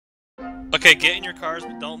Okay, get in your cars,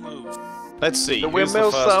 but don't move. Let's see. The Who's the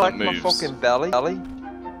windmills first sound that like my moves? fucking belly.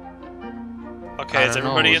 Okay, is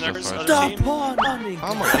everybody in their other team? Oh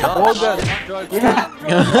my Well god. done.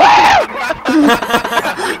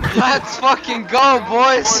 Let's fucking go,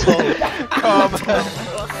 boys! Carmen.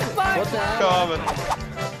 Carmen.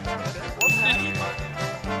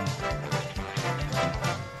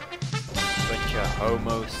 Bunch of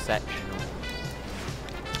homosexuals.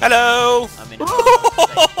 Hello! I'm in.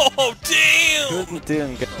 Oh, damn!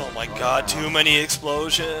 Doing good. Oh my god, too many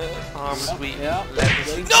explosions. Sweet. No,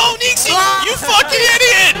 Nixie! You fucking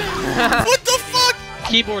idiot! What the fuck?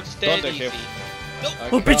 Keyboard stand Thunder easy. No,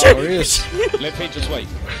 Let me just wait.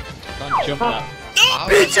 Can't jump that.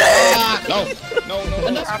 no,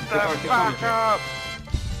 No.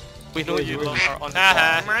 We know you are on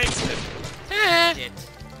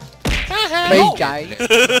Wait, guys.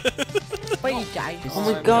 Wait, guys. Oh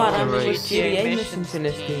my god, I'm doing GTAmissions in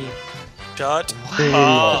this team. Shut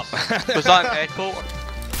up. Was that echo?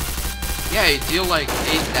 Yeah, you deal like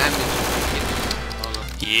 8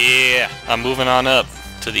 damage. Yeah, I'm moving on up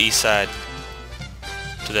to the east side.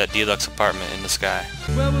 To that deluxe apartment in the sky.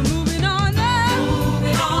 Well, we're moving on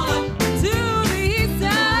up, to the east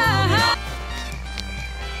side.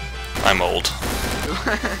 I'm old.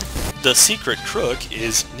 The secret crook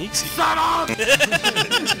is Nixie. Shut up!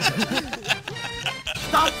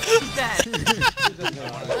 Stop that!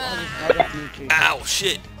 Ow,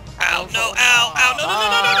 shit. Ow, no, ow, no,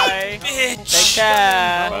 bitch! Take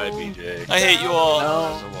care. Bye, BJ. I hate you all.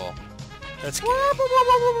 No. That's good.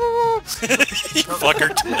 You fucker,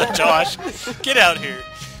 Josh. Get out here.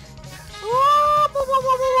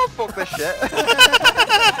 Fuck this shit.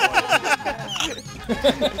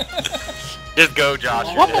 Just go, Josh.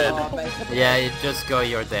 You're dead. Yeah, you just go.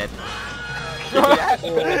 You're dead.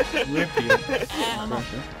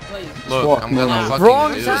 Look, I'm gonna fucking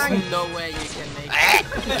do this. There's no way you can make it.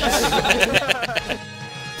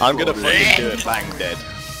 I'm gonna fucking do it. Bang, dead.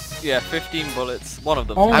 Yeah, 15 bullets. One of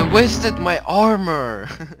them. I wasted my armor.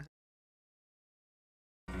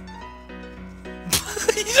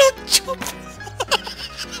 You don't jump.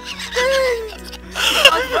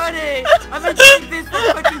 I'm ready! I've been doing this for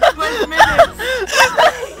fucking 20 minutes!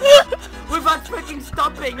 Without fucking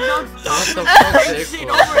stopping, non-stop! Same shit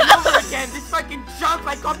over and over again! This fucking jump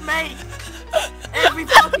I got made! Every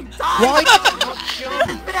fucking time! Why did you not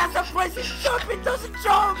jump? As I press it jump, it doesn't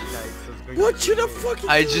jump! What should I fucking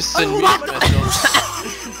I just unmuted myself.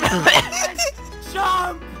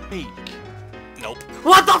 Jump! Nope.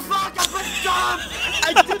 What the fuck? I pressed jump!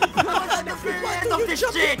 I didn't press the end of this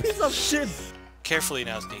shit! piece of shit? Carefully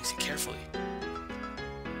now, Nixie, carefully.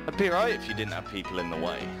 It'd be right if you didn't have people in the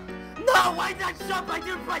way. No, why not jump? I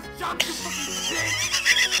didn't press jump, you fucking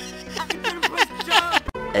bitch! I didn't press jump!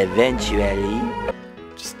 Eventually.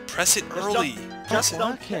 Just press it early. Press it.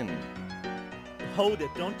 Working. Hold it,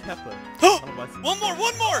 don't tap it. One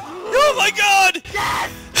more! Oh my god! Yes!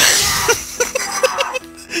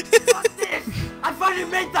 Fuck this! I finally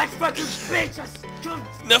made that fucking bitch!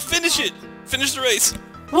 Now finish it! Finish the race!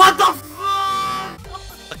 What the fuck?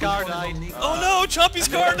 The car died. Oh no! Choppy's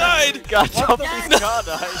car died! God, Choppy's car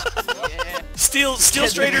died. Steal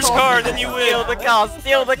Strader's car, then you win! Steal the car,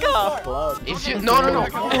 steal the car! If you no.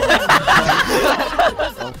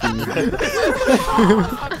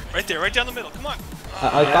 Right there, right down the middle, come on!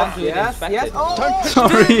 I can't do it. Yes. Oh,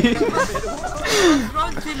 Sorry!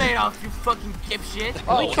 Run teammate off, you fucking dipshit!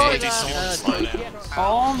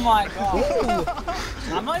 Oh my god.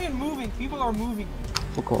 I'm not even moving, people are moving.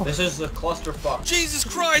 This is a clusterfuck. Jesus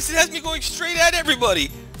Christ, it has me going straight at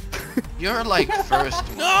everybody! You're like first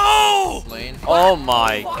No! lane. Oh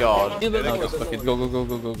my god. go.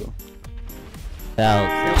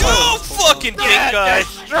 Go fucking big guy!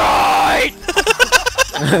 Destroyed!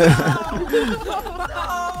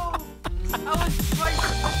 No! I was trying to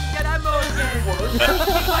get ammo again!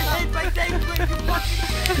 I hate my game, you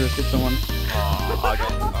fucking Hit someone. I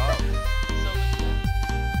got.